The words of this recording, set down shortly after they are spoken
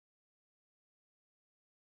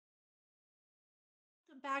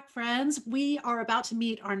Back, friends. We are about to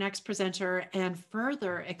meet our next presenter and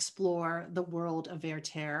further explore the world of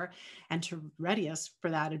Werther. And to ready us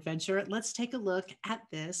for that adventure, let's take a look at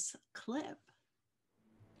this clip.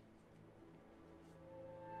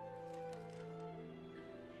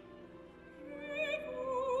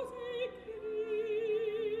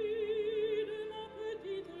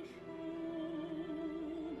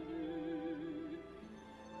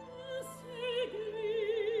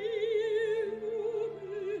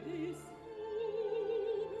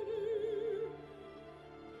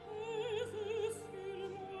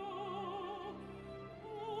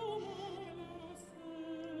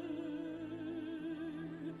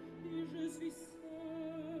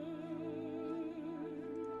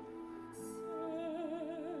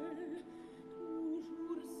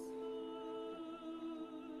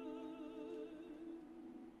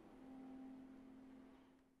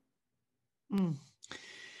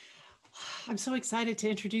 I'm so excited to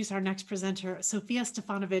introduce our next presenter. Sofija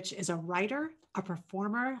Stefanovic is a writer, a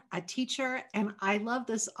performer, a teacher, and I love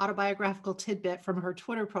this autobiographical tidbit from her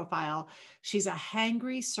Twitter profile. She's a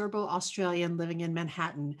hangry Serbo-Australian living in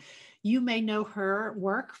Manhattan. You may know her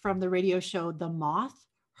work from the radio show The Moth,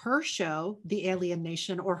 her show, The Alien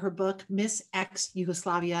Nation, or her book, Miss Ex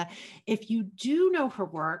Yugoslavia. If you do know her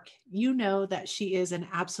work, you know that she is an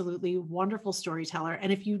absolutely wonderful storyteller.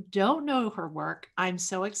 And if you don't know her work, I'm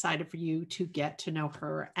so excited for you to get to know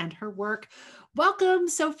her and her work. Welcome,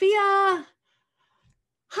 Sofija.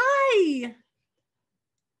 Hi.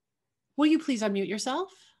 Will you please unmute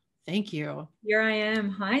yourself? Thank you. Here I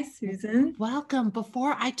am. Hi, Susan. Welcome.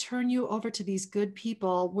 Before I turn you over to these good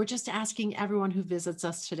people, we're just asking everyone who visits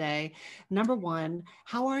us today, number one,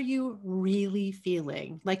 how are you really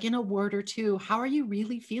feeling? Like in a word or two, how are you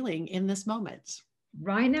really feeling in this moment?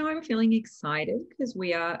 Right now, I'm feeling excited because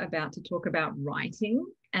we are about to talk about writing,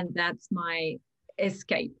 and that's my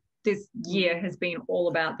escape. This year has been all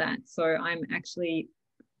about that. So I'm actually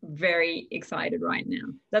very excited right now.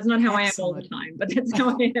 That's not how Excellent. I am all the time, but that's how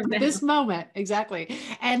I am now. This moment, exactly.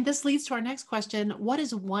 And this leads to our next question. What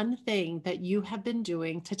is one thing that you have been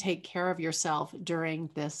doing to take care of yourself during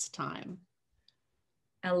this time?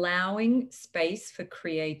 Allowing space for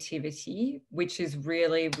creativity, which is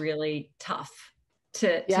really, really tough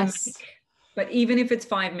to make. But even if it's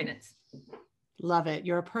 5 minutes. Love it.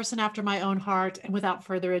 You're a person after my own heart. And without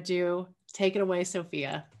further ado, take it away,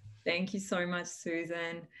 Sofija. Thank you so much,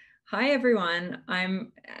 Susan. Hi, everyone.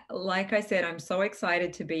 Like I said, I'm so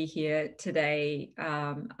excited to be here today.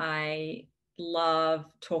 I love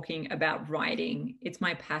talking about writing. It's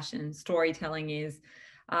my passion. Storytelling is.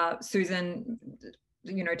 Susan,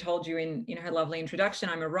 told you in her lovely introduction,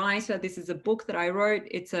 I'm a writer. This is a book that I wrote.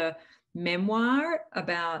 It's a memoir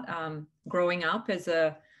about growing up as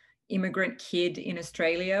a immigrant kid in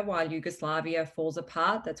Australia while Yugoslavia falls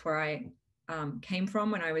apart. That's where I came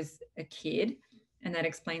from when I was a kid, and that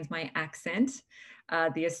explains my accent,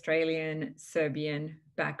 the Australian Serbian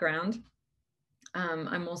background.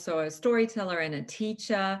 I'm also a storyteller and a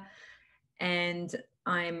teacher, and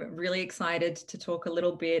I'm really excited to talk a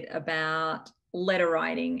little bit about letter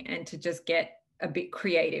writing and to just get a bit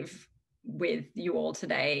creative with you all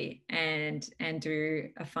today and do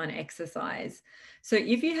a fun exercise. So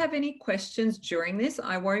if you have any questions during this,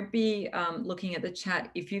 I won't be looking at the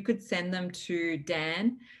chat. If you could send them to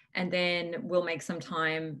Dan, and then we'll make some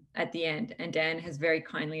time at the end. And Dan has very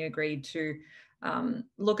kindly agreed to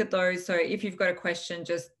look at those. So if you've got a question,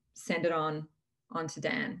 just send it on to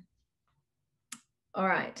Dan. All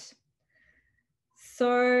right.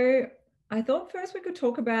 So I thought first we could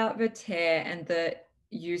talk about Werther and the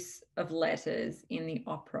use of letters in the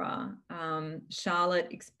opera. Charlotte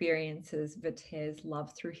experiences Werther's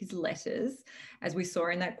love through his letters. As we saw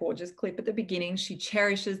in that gorgeous clip at the beginning, she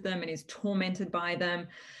cherishes them and is tormented by them.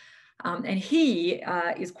 And he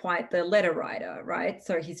is quite the letter writer, right?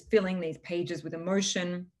 So he's filling these pages with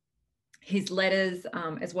emotion. His letters,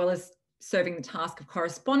 as well as serving the task of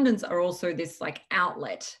correspondence, are also this like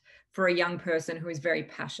outlet for a young person who is very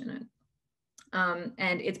passionate. And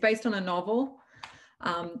it's based on a novel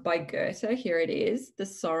by Goethe. Here it is, The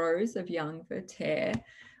Sorrows of Young Werther,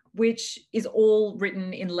 which is all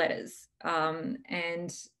written in letters.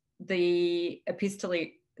 And the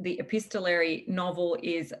epistolary novel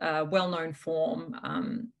is a well-known form,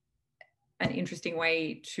 an interesting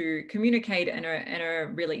way to communicate and a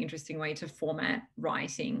really interesting way to format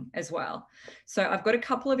writing as well. So I've got a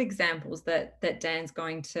couple of examples that Dan's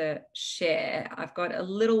going to share. I've got a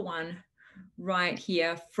little one right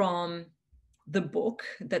here from the book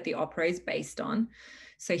that the opera is based on.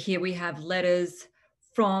 So here we have letters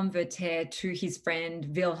from Werther to his friend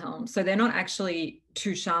Wilhelm. So they're not actually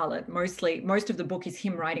to Charlotte. Most of the book is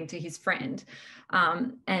him writing to his friend.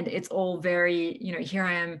 And it's all very, here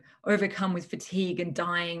I am overcome with fatigue and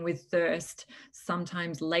dying with thirst.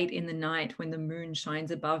 Sometimes late in the night when the moon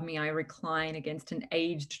shines above me, I recline against an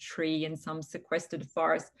aged tree in some sequestered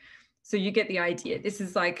forest. So you get the idea. This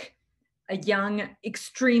is like a young,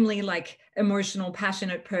 extremely like emotional,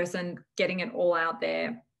 passionate person getting it all out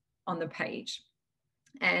there on the page.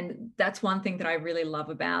 And that's one thing that I really love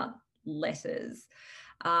about letters.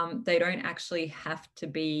 They don't actually have to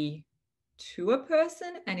be to a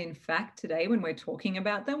person. And in fact, today when we're talking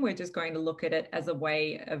about them, we're just going to look at it as a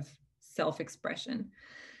way of self-expression.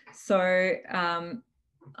 So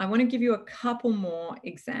I want to give you a couple more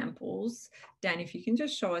examples. Dan, if you can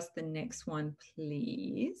just show us the next one,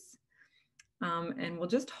 please. And we'll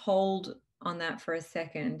just hold on that for a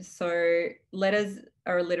second. So letters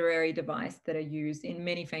are a literary device that are used in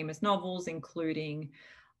many famous novels, including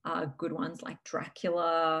good ones like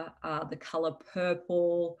Dracula, The Color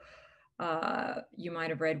Purple. You might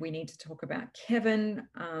have read We Need to Talk About Kevin,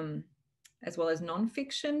 as well as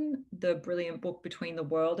nonfiction. The brilliant book Between the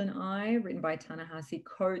World and I, written by Ta-Nehisi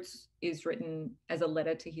Coates, is written as a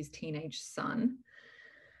letter to his teenage son.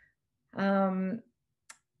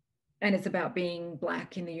 And it's about being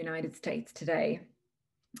Black in the United States today.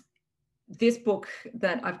 This book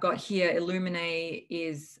that I've got here, Illuminae,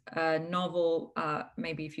 is a novel.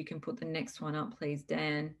 Maybe if you can put the next one up, please,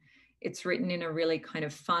 Dan. It's written in a really kind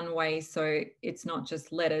of fun way. So it's not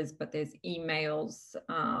just letters, but there's emails.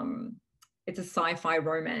 It's a sci-fi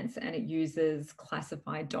romance, and it uses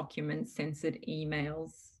classified documents, censored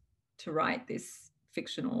emails to write this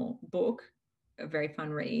fictional book. A very fun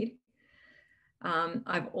read.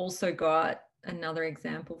 I've also got another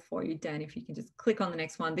example for you, Dan, if you can just click on the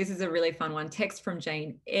next one. This is a really fun one. Text from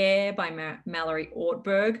Jane Eyre by Mallory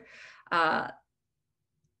Ortberg.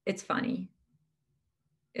 It's funny.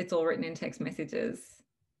 It's all written in text messages.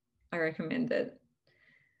 I recommend it.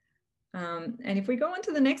 And if we go on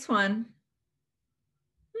to the next one.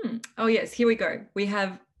 Oh, yes, here we go. We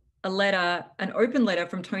have a letter, an open letter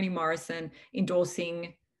from Toni Morrison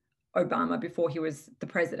endorsing Obama before he was the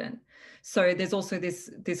president. So there's also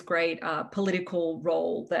this great political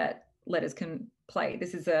role that letters can play.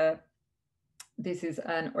 This is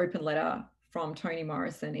an open letter from Toni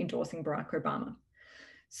Morrison endorsing Barack Obama.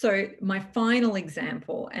 So my final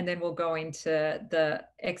example, and then we'll go into the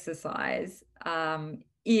exercise,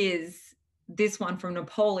 is this one from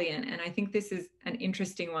Napoleon. And I think this is an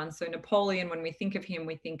interesting one. So Napoleon, when we think of him,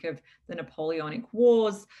 we think of the Napoleonic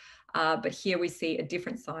Wars. But here we see a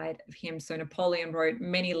different side of him. So Napoleon wrote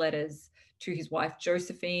many letters to his wife,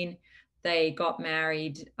 Josephine. They got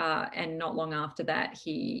married, and not long after that,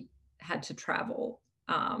 he had to travel.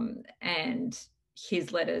 And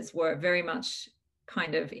his letters were very much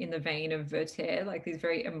kind of in the vein of Werther, like these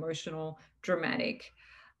very emotional, dramatic,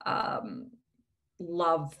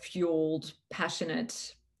 love-fueled,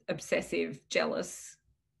 passionate, obsessive, jealous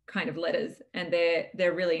kind of letters. And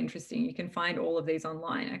they're really interesting. You can find all of these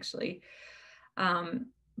online, actually.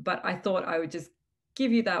 But I thought I would just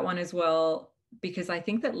give you that one as well, because I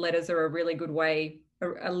think that letters are a really good way,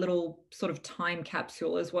 a little sort of time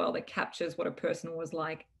capsule as well, that captures what a person was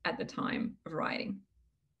like at the time of writing.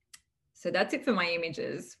 So that's it for my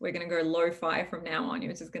images. We're going to go lo-fi from now on.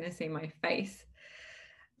 You're just going to see my face.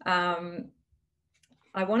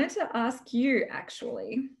 I wanted to ask you,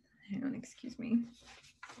 actually, hang on, excuse me.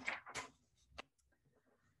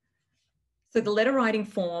 So the letter writing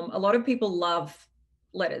form, a lot of people love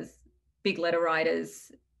letters, big letter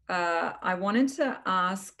writers. I wanted to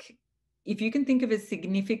ask if you can think of a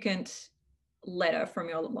significant letter from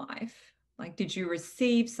your life. Like, did you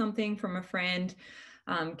receive something from a friend?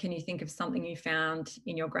 Can you think of something you found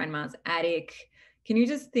in your grandma's attic? Can you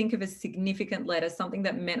just think of a significant letter, something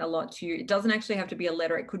that meant a lot to you? It doesn't actually have to be a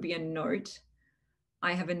letter. It could be a note.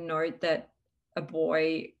 I have a note that a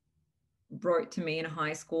boy wrote to me in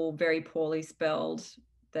high school, very poorly spelled,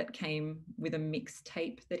 that came with a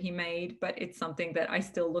mixtape that he made, but it's something that I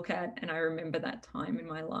still look at and I remember that time in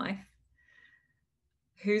my life.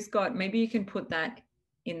 Who's got, maybe you can put that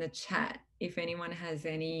in the chat if anyone has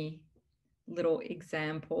any little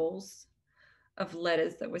examples of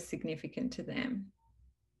letters that were significant to them.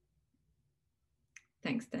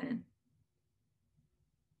 Thanks, Dan.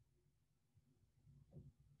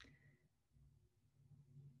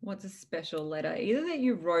 What's a special letter, either that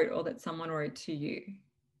you wrote or that someone wrote to you?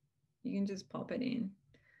 You can just pop it in.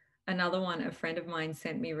 Another one, a friend of mine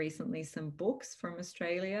sent me recently some books from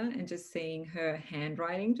Australia, and just seeing her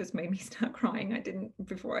handwriting just made me start crying. I didn't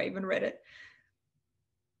before I even read it.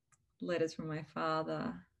 Letters from my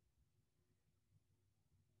father.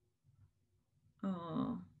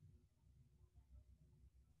 Oh.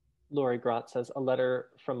 Lori Grott says, a letter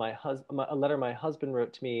my husband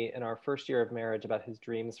wrote to me in our first year of marriage about his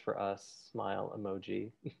dreams for us. Smile emoji.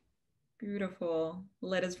 Beautiful.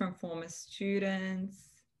 Letters from former students.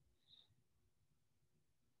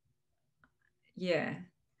 Yeah,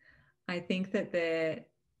 I think that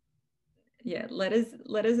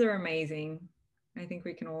letters are amazing. I think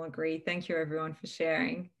we can all agree. Thank you everyone for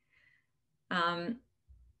sharing. And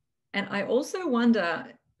I also wonder,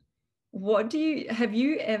 have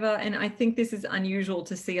you ever, and I think this is unusual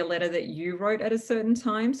to see a letter that you wrote at a certain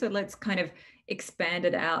time. So let's kind of expand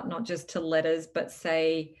it out, not just to letters, but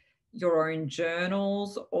say your own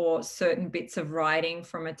journals or certain bits of writing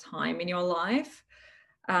from a time in your life.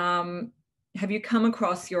 Have you come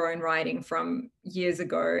across your own writing from years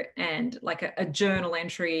ago and like a journal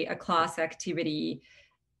entry, a class activity,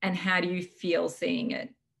 and how do you feel seeing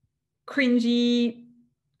it? Cringy,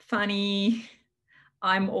 funny?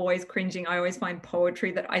 I'm always cringing. I always find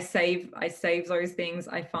poetry that I save those things.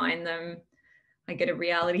 I find them, I get a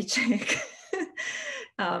reality check.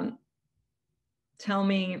 Tell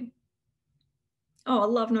me, oh, a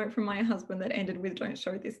love note from my husband that ended with, don't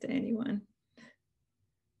show this to anyone.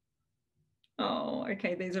 Oh,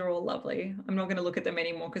 okay. These are all lovely. I'm not going to look at them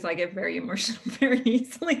anymore because I get very emotional very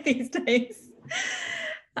easily these days.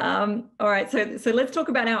 All right. So let's talk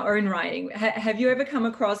about our own writing. Have you ever come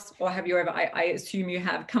across, or have you ever, I assume you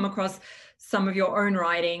have come across some of your own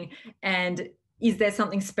writing, and is there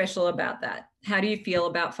something special about that? How do you feel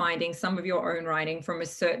about finding some of your own writing from a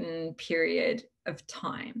certain period of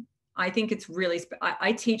time? I think it's really,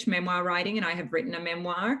 I teach memoir writing and I have written a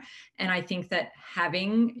memoir. And I think that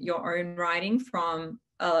having your own writing from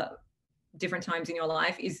different times in your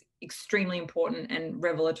life is extremely important and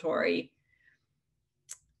revelatory.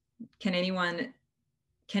 Would anyone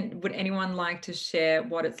like to share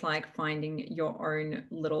what it's like finding your own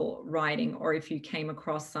little writing, or if you came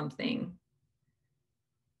across something?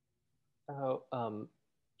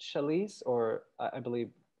 Shalise, or I believe,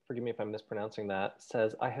 forgive me if I'm mispronouncing that,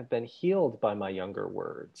 says, I have been healed by my younger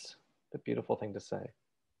words. A beautiful thing to say.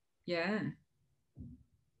 Yeah.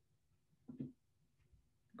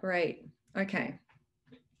 Great. Okay.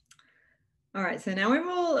 All right. So now we've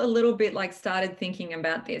all a little bit like started thinking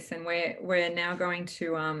about this, and we're now going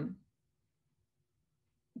to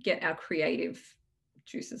get our creative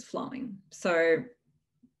juices flowing. So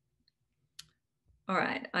all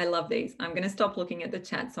right, I love these. I'm going to stop looking at the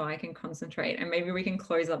chat so I can concentrate, and maybe we can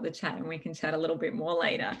close up the chat and we can chat a little bit more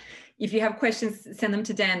later. If you have questions, send them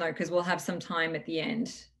to Dan though, because we'll have some time at the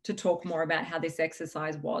end to talk more about how this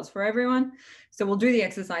exercise was for everyone. So we'll do the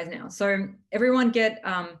exercise now. So everyone get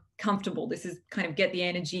comfortable. This is kind of get the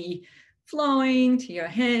energy flowing to your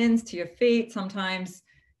hands, to your feet. Sometimes,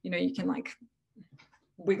 you can like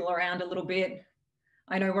wiggle around a little bit.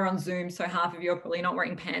 I know we're on Zoom, so half of you are probably not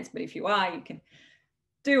wearing pants, but if you are, you can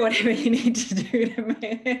do whatever you need to do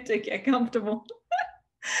to get comfortable.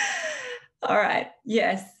 All right.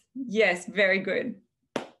 Yes. Very good.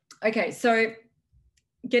 Okay. So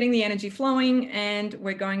getting the energy flowing, and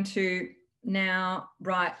we're going to now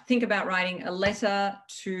think about writing a letter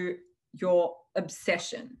to your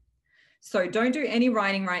obsession. So don't do any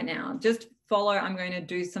writing right now. Just follow. I'm going to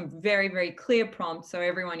do some very, very clear prompts. So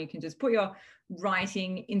everyone, you can just put your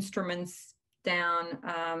writing instruments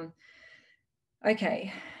down.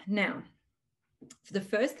 Okay, now, the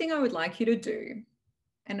first thing I would like you to do,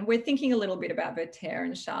 and we're thinking a little bit about Werther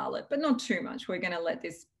and Charlotte, but not too much. We're going to let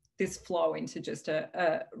this flow into just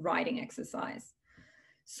a writing exercise.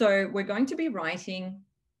 So we're going to be writing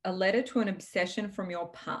a letter to an obsession from your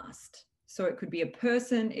past. So it could be a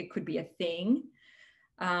person, it could be a thing.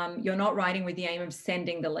 You're not writing with the aim of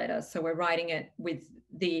sending the letter. So we're writing it with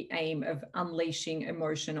the aim of unleashing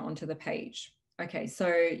emotion onto the page. Okay, so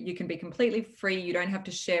you can be completely free. You don't have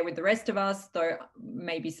to share with the rest of us, though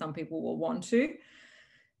maybe some people will want to.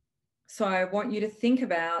 So I want you to think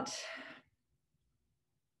about,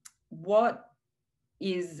 what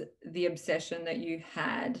is the obsession that you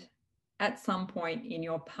had at some point in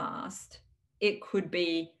your past? It could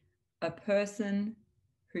be a person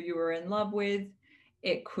who you were in love with.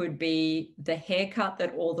 It could be the haircut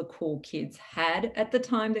that all the cool kids had at the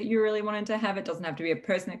time that you really wanted to have. It doesn't have to be a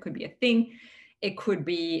person. It could be a thing. It could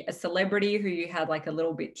be a celebrity who you had like a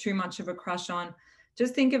little bit too much of a crush on.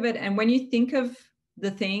 Just think of it. And when you think of the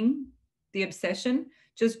thing, the obsession,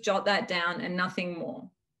 just jot that down and nothing more.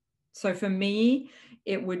 So for me,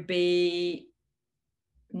 it would be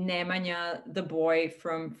Nemanja, the boy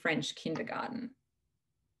from French kindergarten.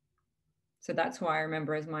 So that's who I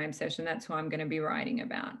remember as my obsession. That's who I'm going to be writing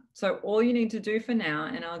about. So all you need to do for now,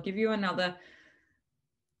 and I'll give you another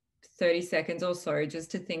 30 seconds or so just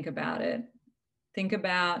to think about it. Think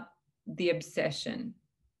about the obsession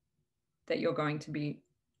that you're going to be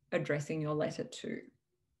addressing your letter to.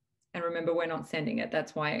 And remember, we're not sending it.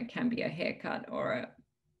 That's why it can be a haircut or a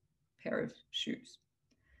pair of shoes.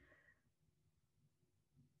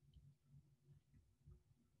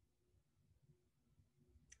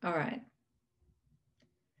 All right.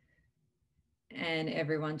 And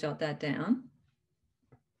everyone jot that down.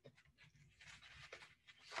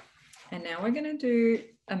 And now we're going to do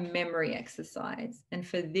a memory exercise. And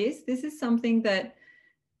for this is something that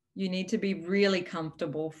you need to be really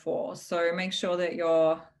comfortable for. So make sure that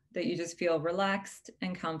you just feel relaxed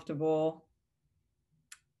and comfortable.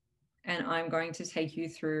 And I'm going to take you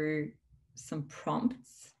through some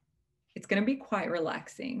prompts. It's going to be quite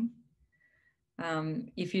relaxing.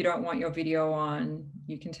 If you don't want your video on,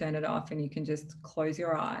 you can turn it off and you can just close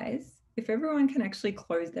your eyes. If everyone can actually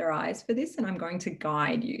close their eyes for this, and I'm going to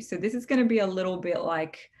guide you. So this is going to be a little bit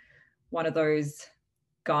like one of those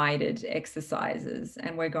guided exercises,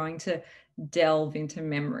 and we're going to delve into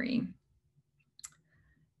memory.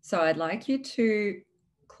 So I'd like you to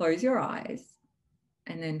close your eyes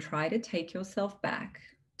and then try to take yourself back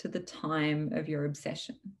to the time of your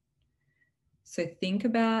obsession. So think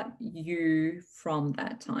about you from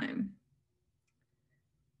that time.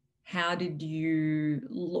 How did you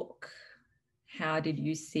look? How did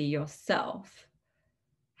you see yourself?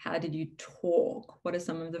 How did you talk? What are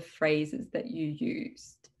some of the phrases that you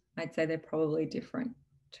used? I'd say they're probably different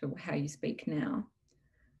to how you speak now.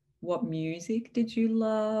 What music did you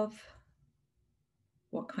love?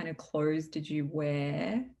 What kind of clothes did you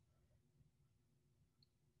wear?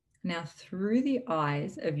 Now, through the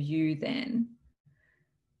eyes of you then,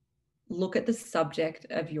 look at the subject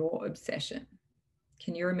of your obsession.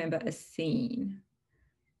 Can you remember a scene?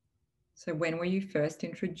 So when were you first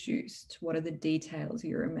introduced? What are the details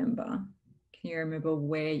you remember? Can you remember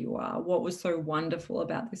where you are? What was so wonderful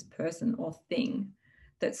about this person or thing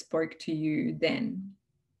that spoke to you then?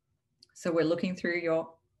 So we're looking through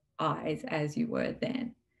your eyes as you were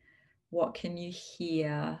then. What can you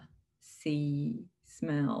hear, see,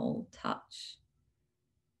 smell, touch?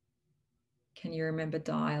 Can you remember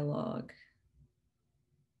dialogue?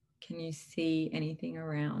 Can you see anything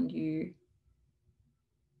around you?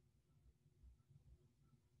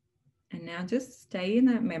 And now just stay in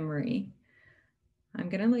that memory. I'm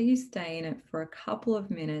going to let you stay in it for a couple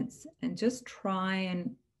of minutes and just try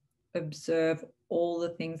and observe all the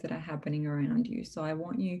things that are happening around you. So I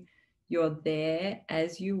want you're there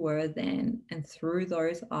as you were then, and through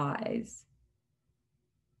those eyes,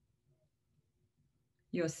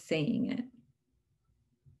 you're seeing it.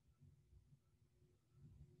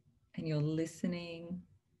 And you're listening.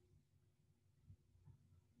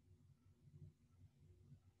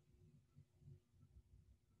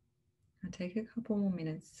 Now take a couple more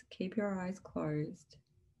minutes. Keep your eyes closed.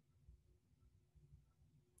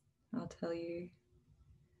 I'll tell you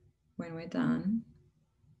when we're done.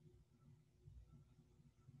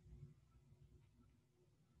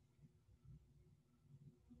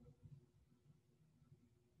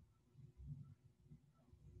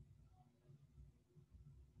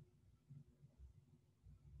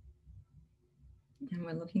 And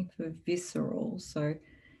we're looking for visceral, so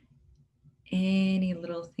any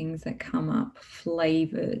little things that come up,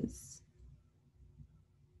 flavors,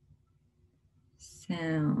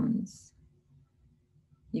 sounds.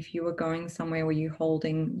 If you were going somewhere, were you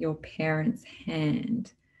holding your parent's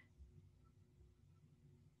hand?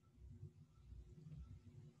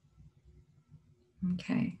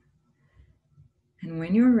 Okay. And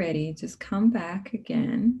when you're ready, just come back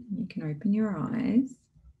again. You can open your eyes.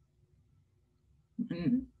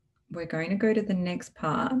 And we're going to go to the next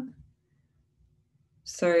part.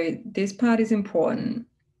 So this part is important.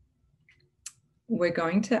 We're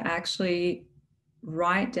going to actually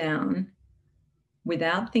write down,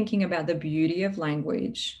 without thinking about the beauty of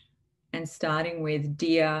language, and starting with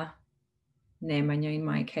dear Nemanja in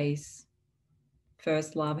my case,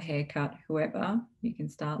 first love, haircut, whoever. You can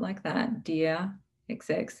start like that, dear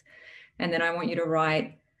XX. And then I want you to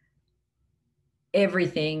write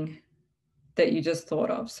everything that you just thought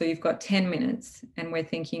of. So you've got 10 minutes and we're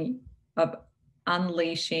thinking of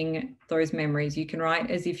unleashing those memories. You can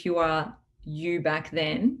write as if you are you back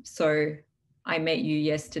then. So I met you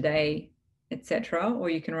yesterday, etc. Or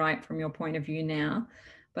you can write from your point of view now.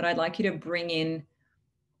 But I'd like you to bring in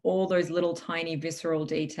all those little tiny visceral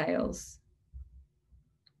details.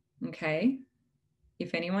 Okay.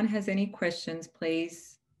 If anyone has any questions,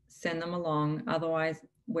 please send them along. Otherwise,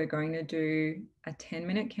 we're going to do a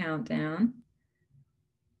 10-minute countdown.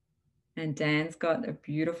 And Dan's got a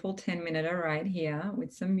beautiful 10-minute right here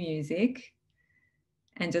with some music.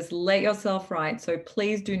 And just let yourself write. So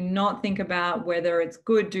please do not think about whether it's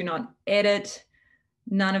good. Do not edit.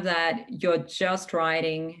 None of that. You're just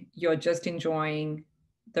writing. You're just enjoying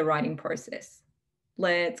the writing process.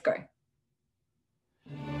 Let's go.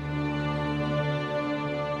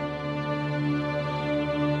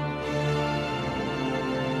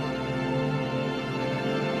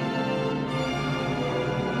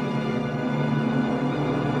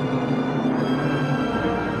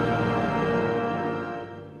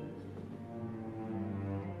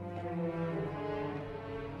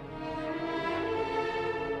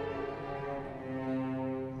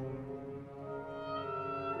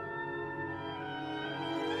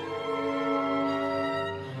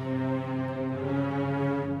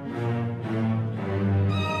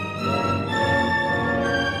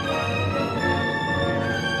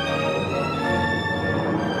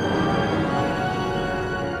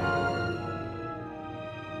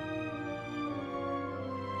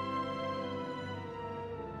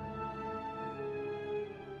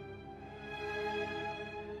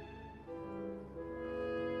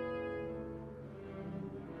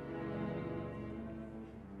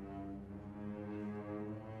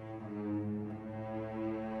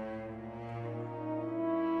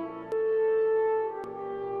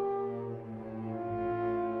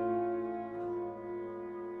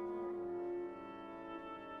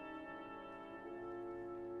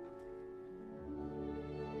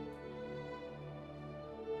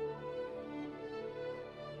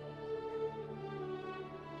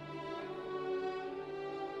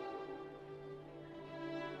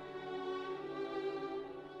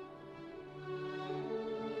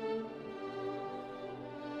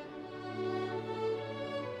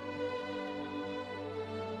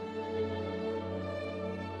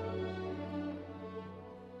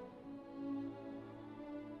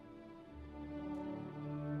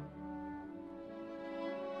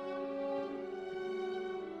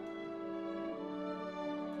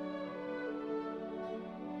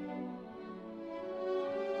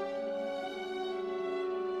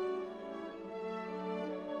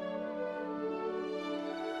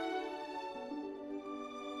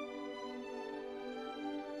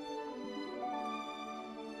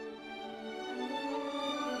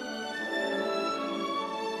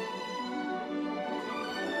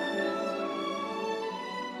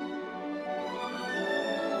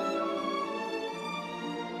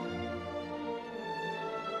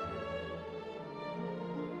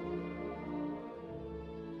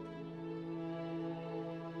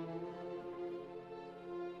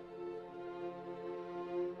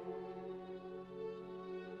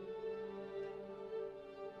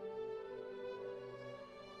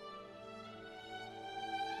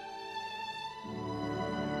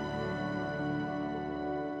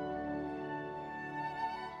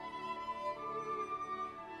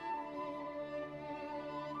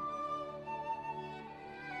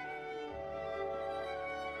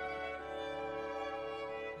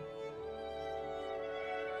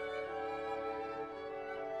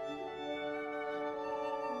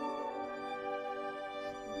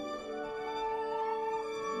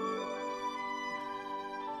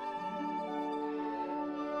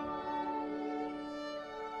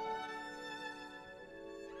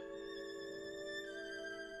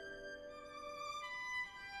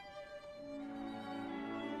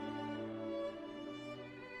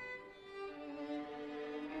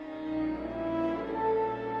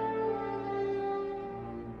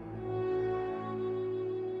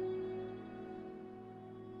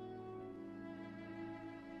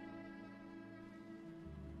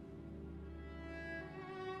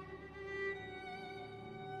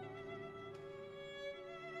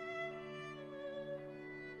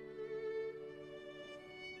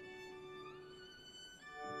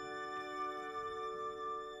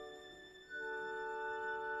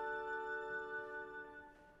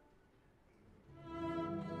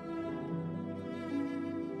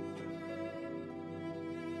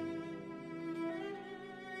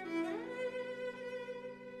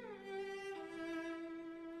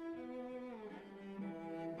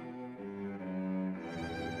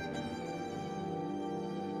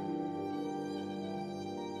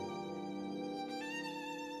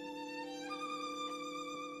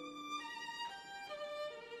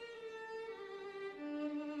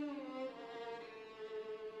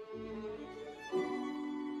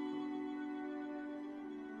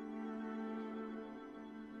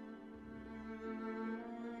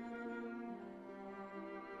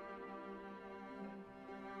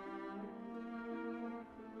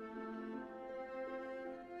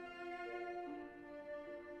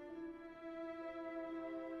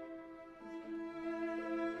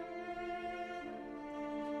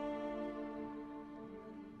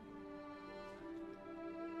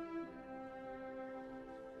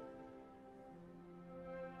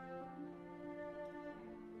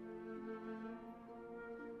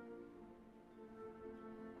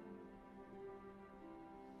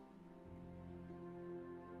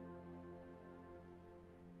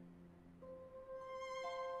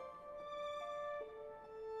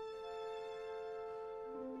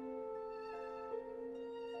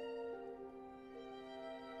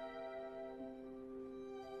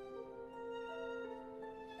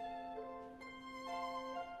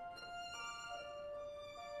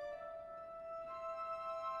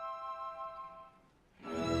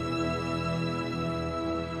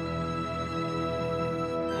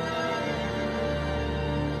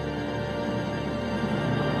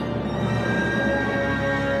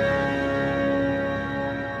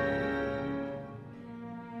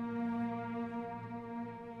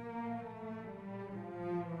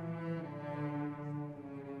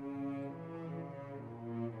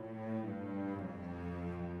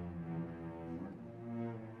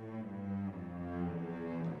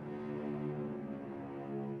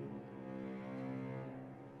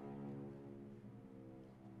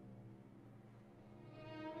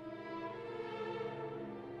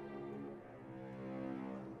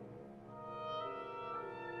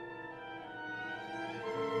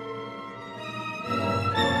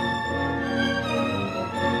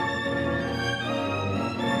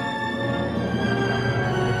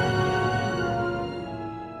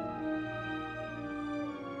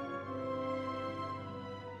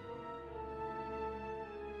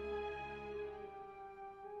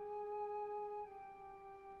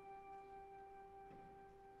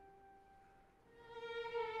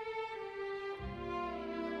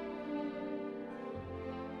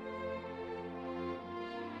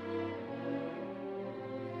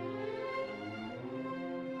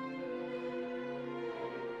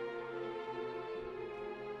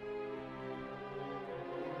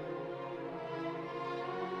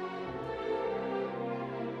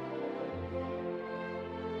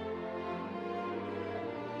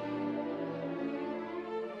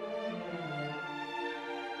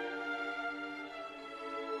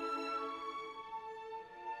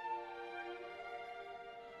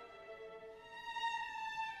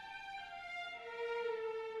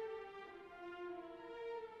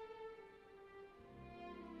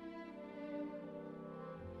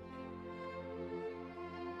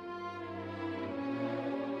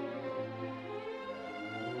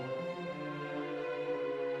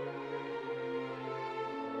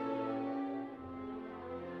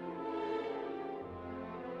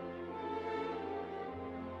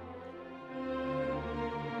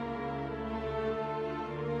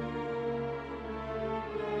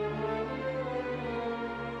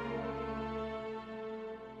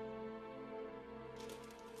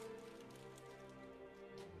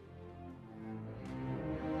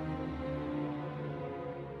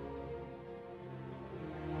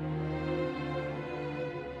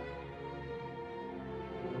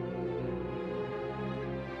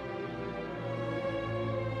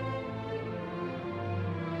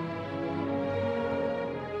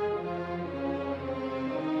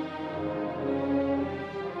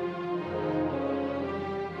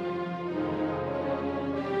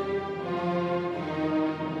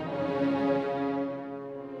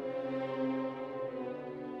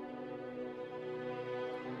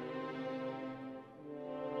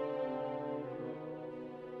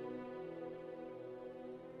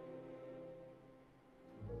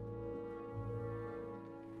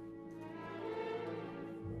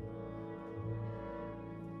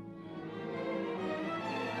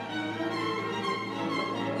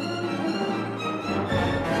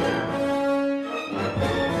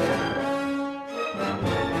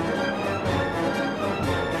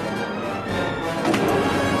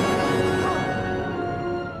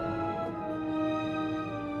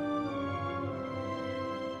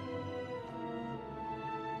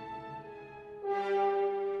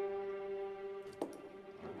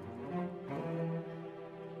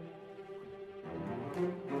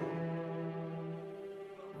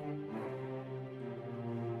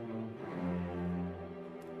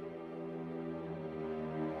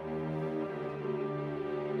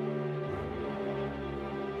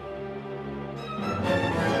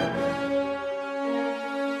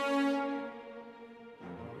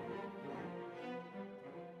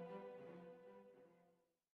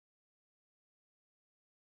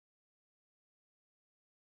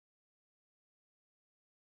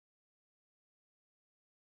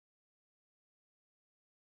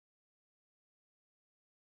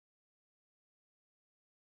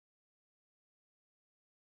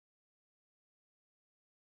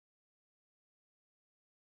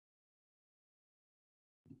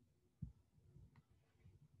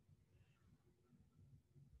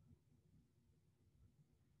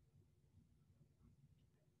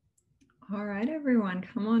 All right, everyone,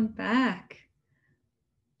 come on back.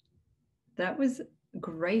 That was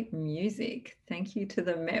great music. Thank you to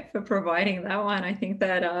the Met for providing that one. I think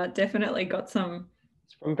that definitely got some.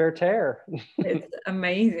 It's from Werther. It's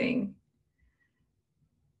amazing.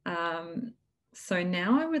 So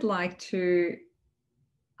now I would like to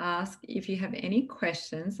ask if you have any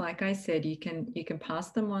questions. Like I said, you can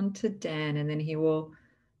pass them on to Dan, and then he will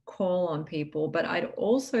call on people. But I'd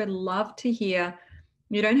also love to hear,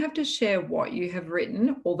 you don't have to share what you have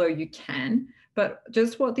written, although you can, but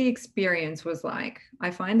just what the experience was like.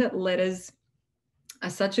 I find that letters are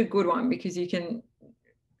such a good one because you can,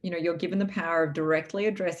 you're given the power of directly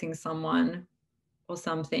addressing someone or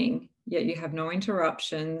something, yet you have no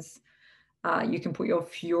interruptions. You can put your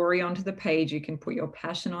fury onto the page. You can put your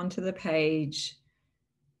passion onto the page.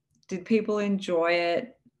 Did people enjoy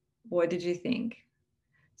it? What did you think?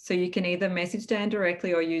 So you can either message Dan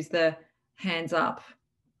directly or use the hands up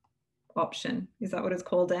option. Is that what it's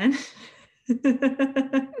called, Dan?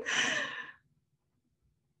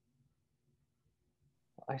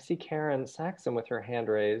 I see Karen Saxon with her hand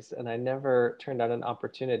raised, and I never turned down an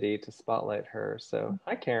opportunity to spotlight her. So,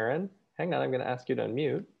 hi, Karen. Hang on, I'm going to ask you to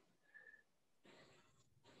unmute.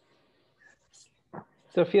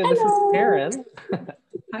 Sofija, this is Karen.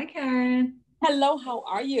 Hi, Karen. Hello, how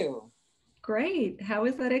are you? Great. How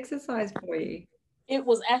was that exercise for you? It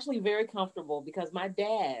was actually very comfortable because my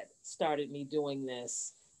dad started me doing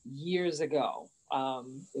this years ago.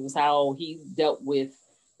 It was how he dealt with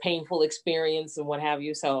painful experience and what have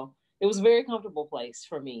you. So it was a very comfortable place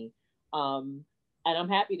for me. And I'm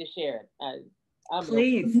happy to share it.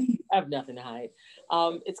 Please. I have nothing to hide.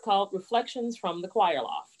 It's called Reflections from the Choir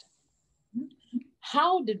Loft.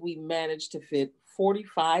 How did we manage to fit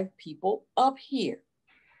 45 people up here?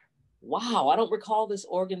 Wow, I don't recall this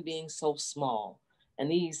organ being so small. And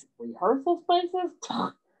these rehearsal spaces,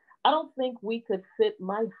 I don't think we could fit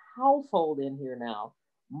my household in here now,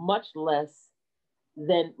 much less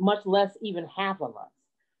even half of us.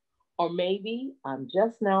 Or maybe I'm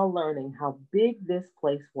just now learning how big this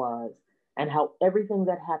place was and how everything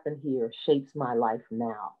that happened here shapes my life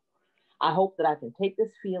now. I hope that I can take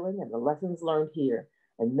this feeling and the lessons learned here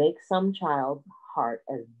and make some child's heart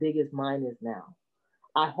as big as mine is now.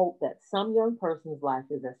 I hope that some young person's life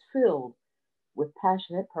is as filled with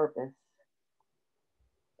passionate purpose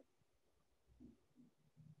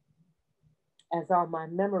as are my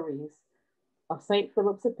memories of St.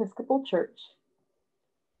 Philip's Episcopal Church,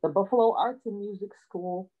 the Buffalo Arts and Music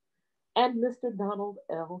School, and Mr. Donald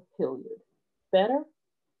L. Hilliard. Better?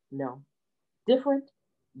 No. Different?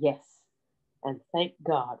 Yes. And thank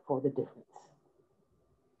God for the difference.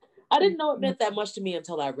 I didn't know it meant that much to me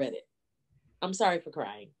until I read it. I'm sorry for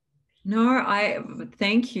crying. No, I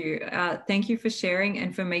thank you. Thank you for sharing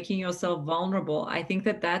and for making yourself vulnerable. I think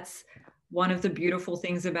that that's one of the beautiful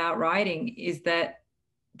things about writing is that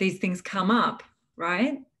these things come up,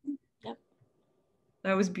 right? Yep.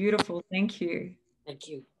 That was beautiful. Thank you. Thank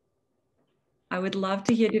you. I would love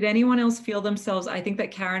to hear, did anyone else feel themselves? I think that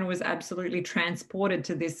Karen was absolutely transported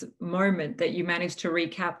to this moment that you managed to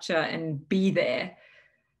recapture and be there.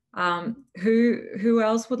 Who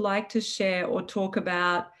else would like to share or talk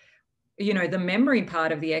about, the memory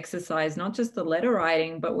part of the exercise, not just the letter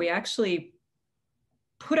writing, but we actually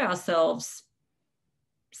put ourselves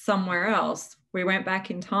somewhere else. We went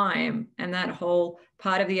back in time, and that whole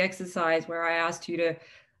part of the exercise where I asked you to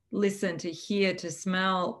listen, to hear, to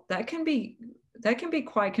smell, that can be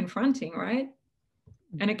quite confronting, right?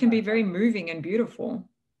 And it can be very moving and beautiful.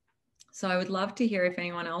 So I would love to hear if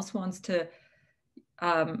anyone else wants to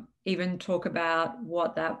even talk about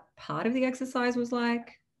what that part of the exercise was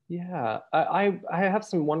like. Yeah, I have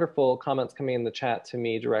some wonderful comments coming in the chat to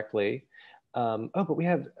me directly. But we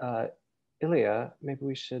have Ilya. Maybe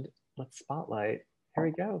let's spotlight. Here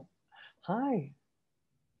we go. Hi.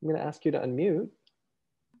 I'm going to ask you to unmute.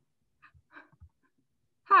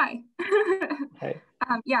 Hi. Hey.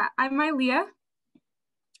 Yeah, I'm Ilya.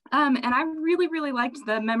 And I really, really liked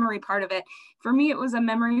the memory part of it. For me, it was a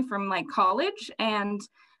memory from like college, and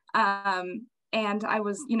I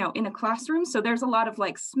was, in a classroom. So there's a lot of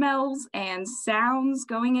like smells and sounds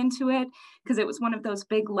going into it because it was one of those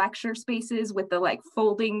big lecture spaces with the like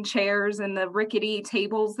folding chairs and the rickety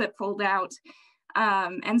tables that fold out.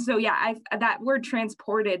 And so, yeah, that word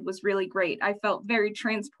transported was really great. I felt very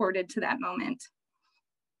transported to that moment.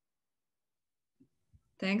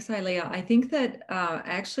 Thanks, Ilya. I think that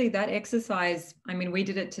actually that exercise, we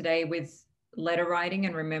did it today with letter writing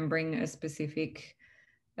and remembering a specific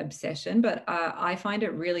obsession, but I find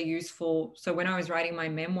it really useful. So when I was writing my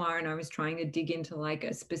memoir and I was trying to dig into like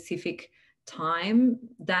a specific time,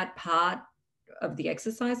 that part of the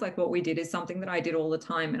exercise. Like what we did is something that I did all the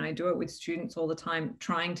time, and I do it with students all the time,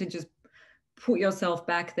 trying to just put yourself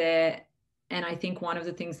back there. And I think one of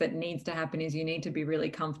the things that needs to happen is you need to be really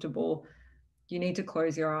comfortable. You need to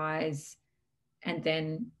close your eyes and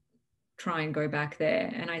then try and go back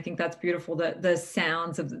there. And I think that's beautiful, that the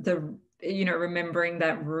sounds of the, you know, remembering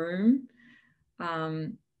that room,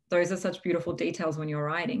 those are such beautiful details when you're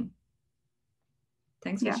writing.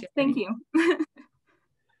 Thanks for sharing. Thank you.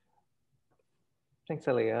 Thanks,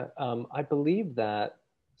 Elia. I believe that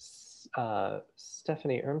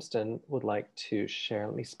Stephanie Ermston would like to share.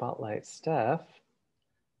 Let me spotlight Steph.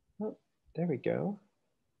 Oh, there we go.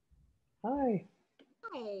 Hi.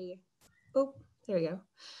 Hi. Oh, there we go.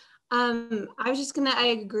 I was just I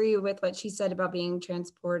agree with what she said about being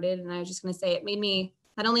transported. And I was just gonna say, it made me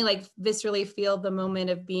not only like viscerally feel the moment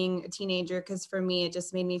of being a teenager, because for me, it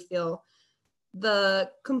just made me feel the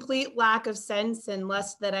complete lack of sense and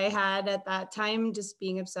lust that I had at that time, just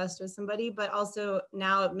being obsessed with somebody. But also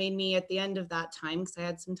now it made me, at the end of that time, because I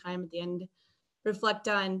had some time at the end, reflect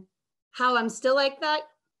on how I'm still like that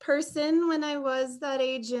person when I was that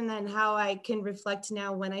age, and then how I can reflect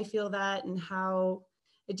now when I feel that, and how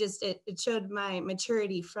it showed my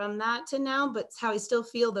maturity from that to now, but how I still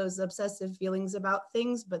feel those obsessive feelings about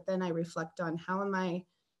things. But then I reflect on how am I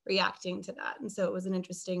reacting to that. And so it was an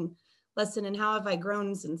interesting lesson in how have I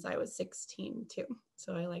grown since I was 16 too.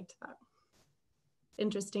 So I liked that.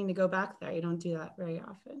 Interesting to go back there. You don't do that very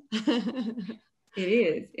often. It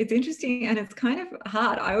is. It's interesting, and it's kind of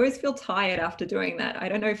hard. I always feel tired after doing that. I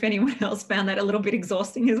don't know if anyone else found that a little bit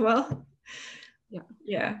exhausting as well. Yeah.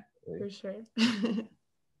 Yeah. For sure.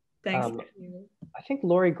 Thanks. I think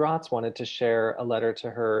Lori Grotz wanted to share a letter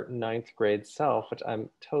to her 9th grade self, which I'm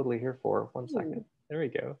totally here for. One second. There we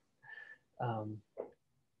go.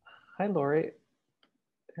 Hi, Lori.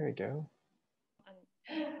 There we go.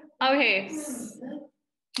 Okay.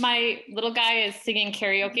 My little guy is singing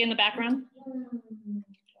karaoke in the background.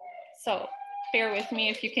 So bear with me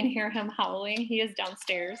if you can hear him howling. He is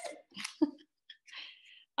downstairs.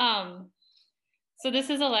 So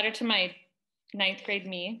this is a letter to my 9th grade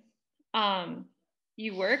me.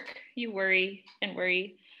 You work, you worry and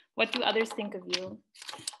worry. What do others think of you?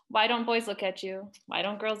 Why don't boys look at you? Why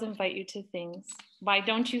don't girls invite you to things? Why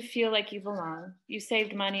don't you feel like you belong? You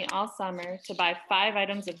saved money all summer to buy 5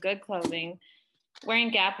 items of good clothing. Wearing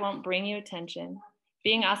Gap won't bring you attention.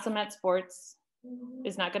 Being awesome at sports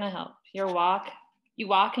is not gonna help. You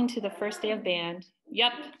walk into the first day of band.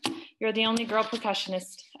 Yep, you're the only girl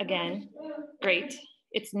percussionist again. Great,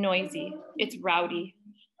 it's noisy, it's rowdy.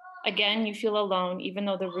 Again, you feel alone even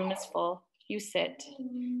though the room is full. You sit,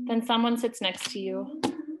 then someone sits next to you.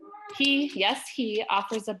 He, yes, he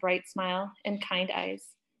offers a bright smile and kind eyes.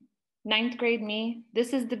 9th grade me,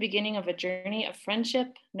 this is the beginning of a journey of friendship,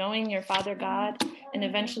 knowing your Father God, and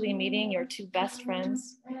eventually meeting your 2 best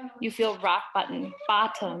friends. You feel rock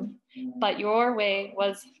bottom, but your way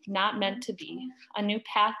was not meant to be. A new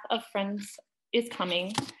path of friends is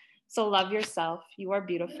coming, so love yourself. You are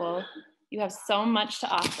beautiful. You have so much to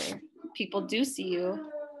offer. People do see you.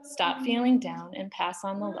 Stop feeling down and pass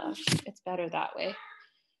on the love. It's better that way.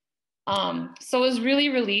 So it was really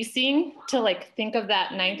releasing to like think of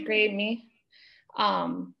that 9th grade me,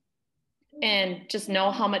 and just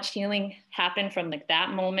know how much healing happened from like that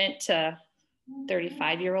moment to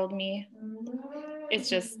 35-year-old me.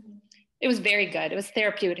 It was very good. It was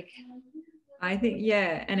therapeutic. I think,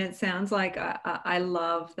 yeah. And it sounds like I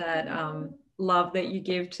love that, love that you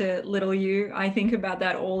give to little you. I think about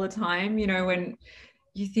that all the time, you know, when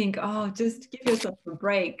you think, oh, just give yourself a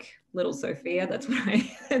break, little Sophia. That's what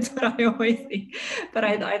I always think. But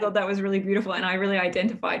I thought that was really beautiful, and I really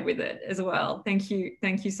identified with it as well. Thank you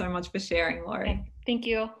so much for sharing, Lori. Okay. Thank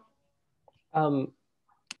you. Do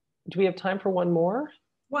we have time for one more?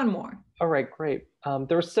 One more. All right, great.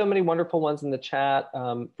 There were so many wonderful ones in the chat.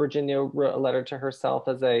 Virginia wrote a letter to herself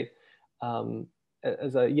as a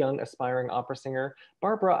young aspiring opera singer.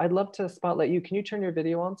 Barbara, I'd love to spotlight you. Can you turn your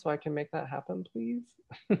video on so I can make that happen, please?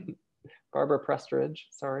 Barbara Prestridge,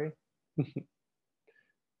 sorry. There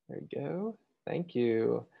you go. Thank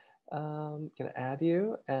you. Gonna add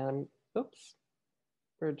you, and oops,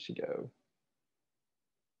 where'd she go?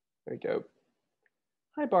 There we go.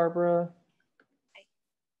 Hi, Barbara.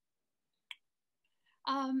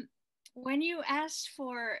 When you asked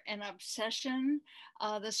for an obsession,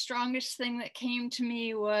 the strongest thing that came to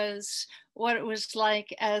me was what it was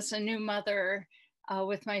like as a new mother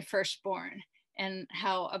with my firstborn, and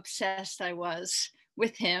how obsessed I was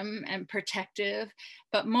with him and protective,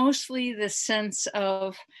 but mostly the sense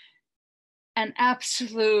of an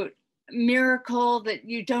absolute miracle that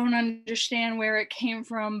you don't understand where it came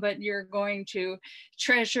from, but you're going to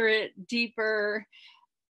treasure it deeper.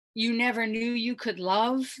 You never knew you could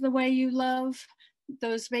love the way you love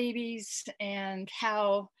those babies, and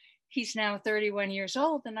how he's now 31 years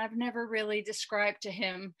old, and I've never really described to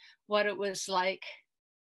him what it was like.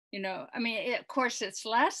 I mean, of course it's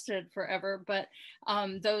lasted forever, but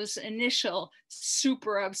those initial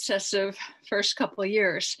super obsessive first couple of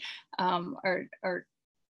years are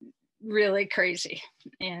really crazy,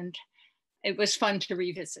 and it was fun to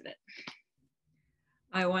revisit it.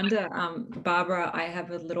 I wonder, Barbara, I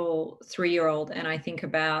have a little 3-year-old, and I think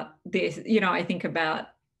about this, I think about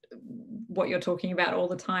what you're talking about all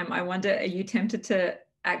the time. I wonder, are you tempted to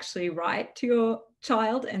actually write to your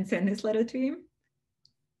child and send this letter to him?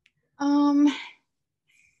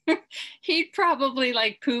 He'd probably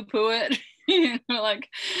like poo-poo it. Like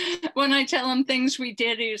when I tell him things we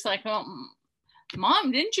did, he was like, "Well,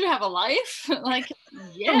 Mom, didn't you have a life?" Like,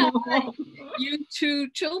 yeah, you 2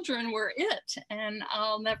 children were it, and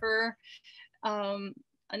I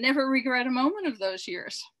never regret a moment of those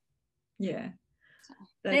years. Yeah, so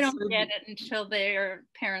they don't get it until they are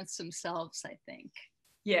parents themselves, I think.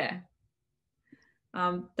 Yeah.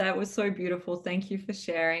 That was so beautiful. Thank you for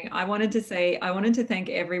sharing. I wanted to thank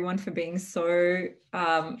everyone for being so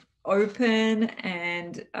open,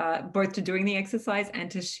 and both to doing the exercise and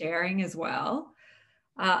to sharing as well.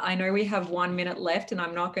 I know we have 1 minute left, and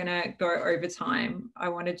I'm not going to go over time. I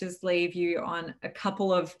want to just leave you on a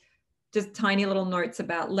couple of just tiny little notes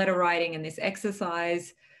about letter writing and this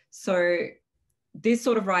exercise. So this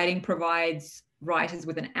sort of writing provides writers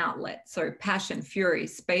with an outlet. So passion, fury,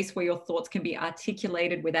 space where your thoughts can be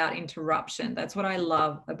articulated without interruption. That's what I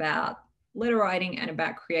love about letter writing and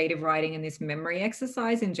about creative writing and this memory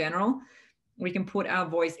exercise in general. We can put our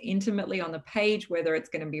voice intimately on the page, whether it's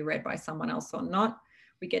going to be read by someone else or not.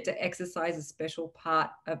 We get to exercise a special part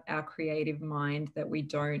of our creative mind that we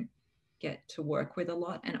don't get to work with a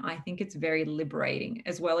lot. And I think it's very liberating,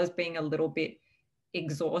 as well as being a little bit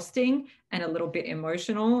exhausting and a little bit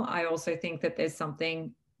emotional. I also think that there's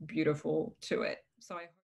something beautiful to it. So I